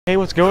Hey,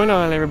 what's going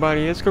on,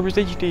 everybody? It's Scorpius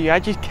HD. I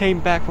just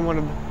came back from one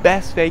of the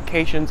best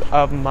vacations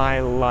of my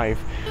life.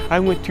 I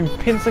went to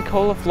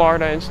Pensacola,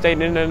 Florida and stayed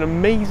in an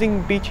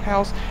amazing beach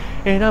house,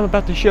 and I'm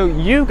about to show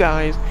you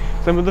guys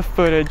some of the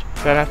footage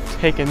that I've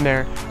taken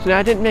there. So now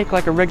I didn't make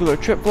like a regular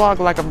trip vlog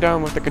like I've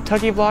done with the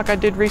Kentucky vlog I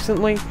did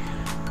recently,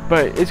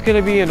 but it's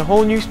going to be in a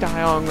whole new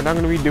style and what I'm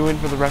going to be doing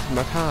for the rest of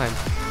my time.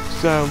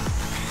 So,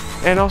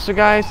 and also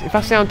guys, if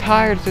I sound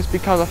tired, it's just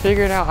because I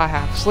figured out I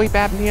have sleep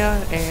apnea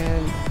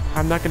and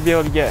I'm not going to be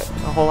able to get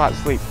a whole lot of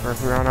sleep for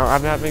around.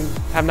 I've not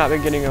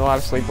been getting a lot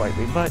of sleep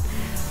lately, but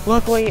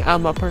luckily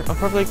I'm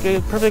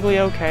perfectly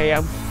okay.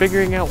 I'm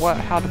figuring out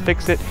how to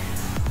fix it.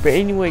 But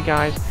anyway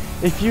guys,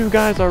 if you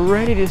guys are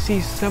ready to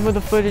see some of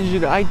the footage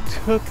that I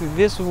took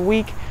this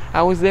week,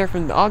 I was there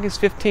from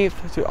August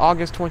 15th to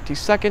August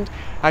 22nd.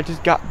 I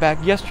just got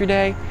back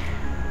yesterday.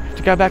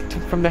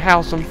 From the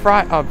house on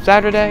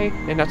Saturday,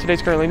 and now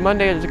today's currently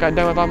Monday. I just got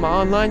done with all my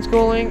online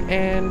schooling,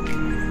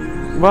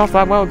 and well,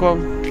 I might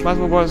as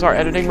well go and start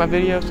editing my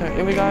videos. So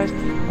anyway guys,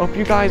 hope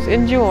you guys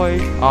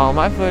enjoy all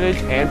my footage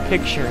and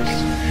pictures.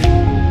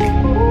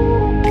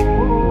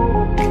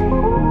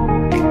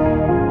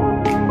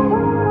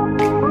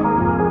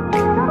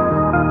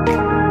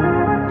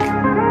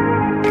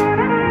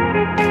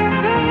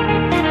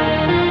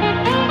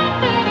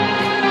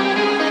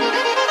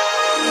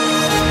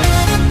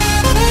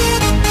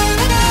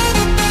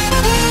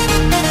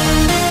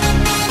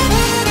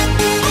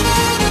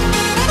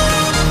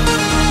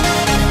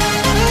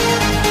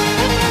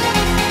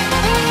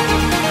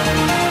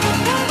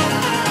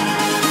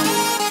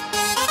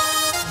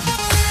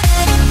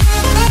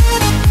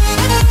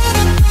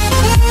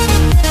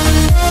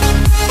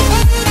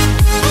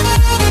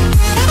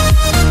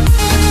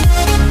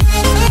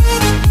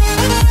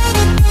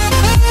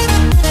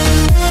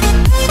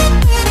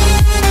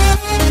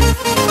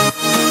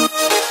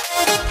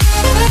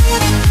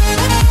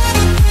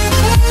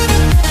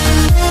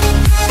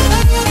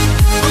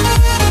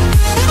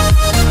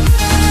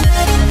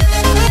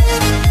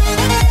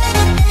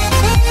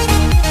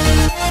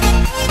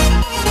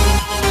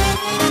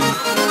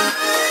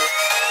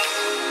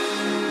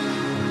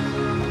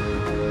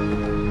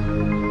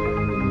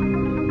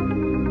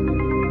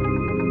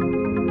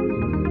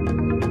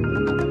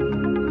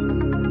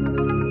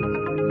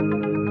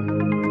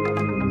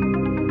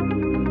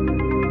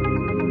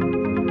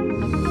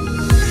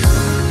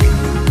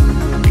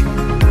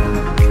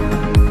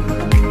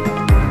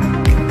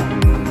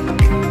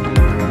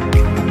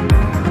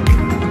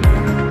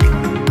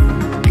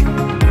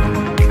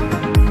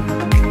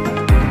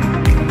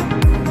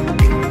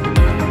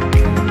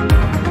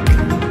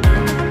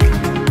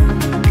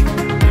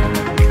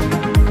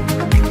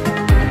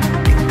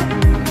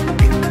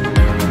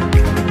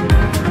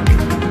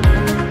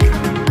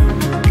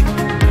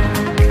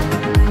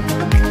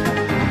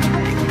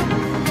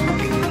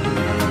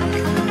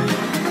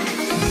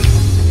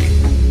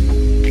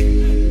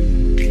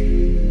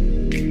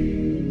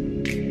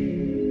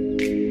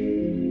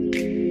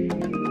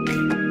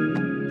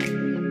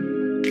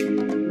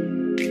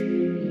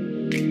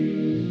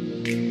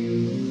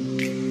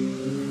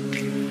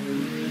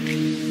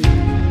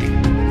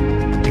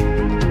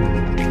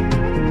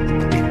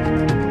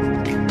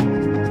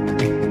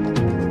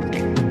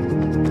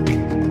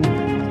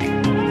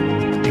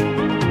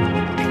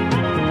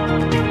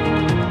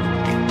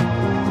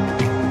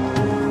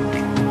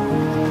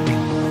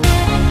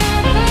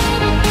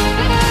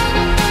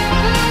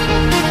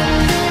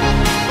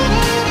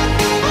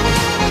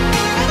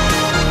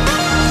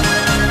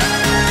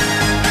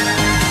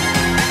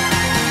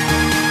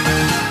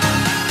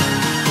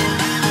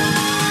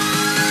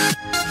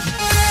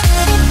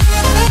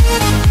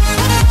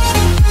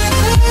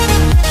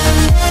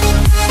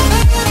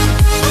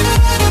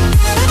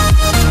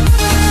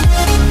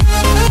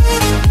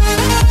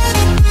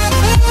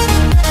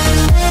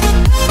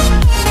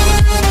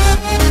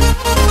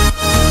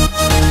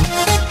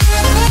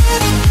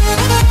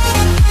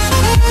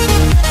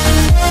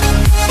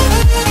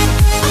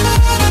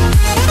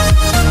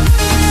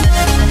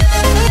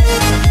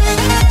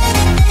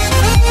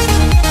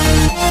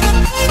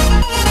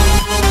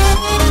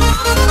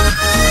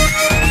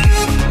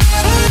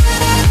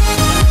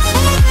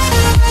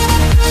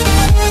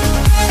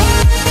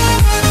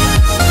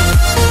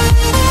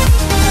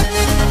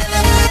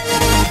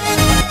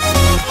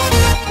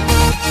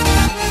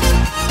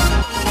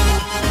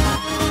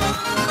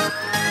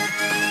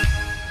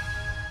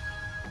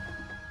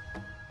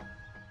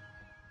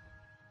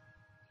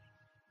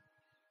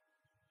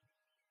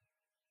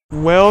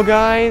 Well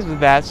guys,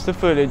 that's the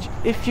footage.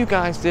 If you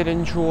guys did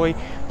enjoy,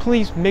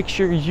 please make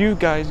sure you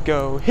guys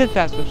go hit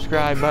that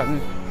subscribe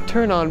button,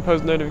 turn on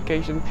post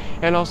notifications,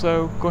 and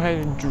also go ahead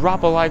and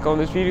drop a like on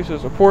this video to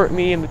support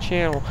me and the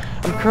channel.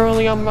 I'm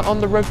currently on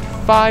the road to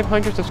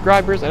 500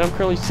 subscribers, and I'm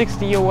currently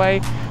 60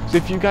 away. So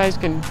if you guys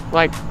can,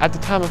 like, at the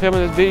time of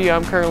filming this video,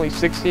 I'm currently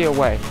 60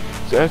 away.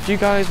 So if you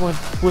guys would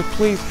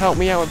please help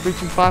me out with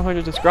reaching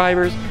 500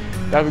 subscribers,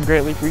 that would be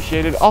greatly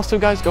appreciated. Also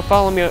guys, go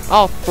follow me on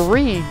all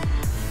three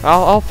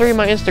of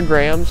my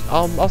Instagrams,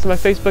 also my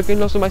Facebook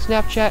and also my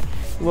Snapchat.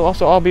 will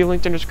also all be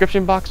linked in the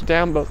description box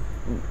down below.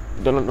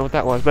 Don't know what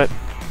that was, but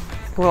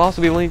will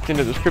also be linked in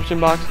the description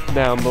box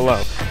down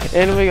below.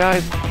 Anyway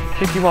guys,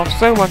 thank you all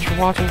so much for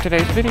watching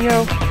today's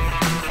video.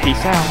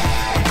 Peace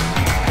out.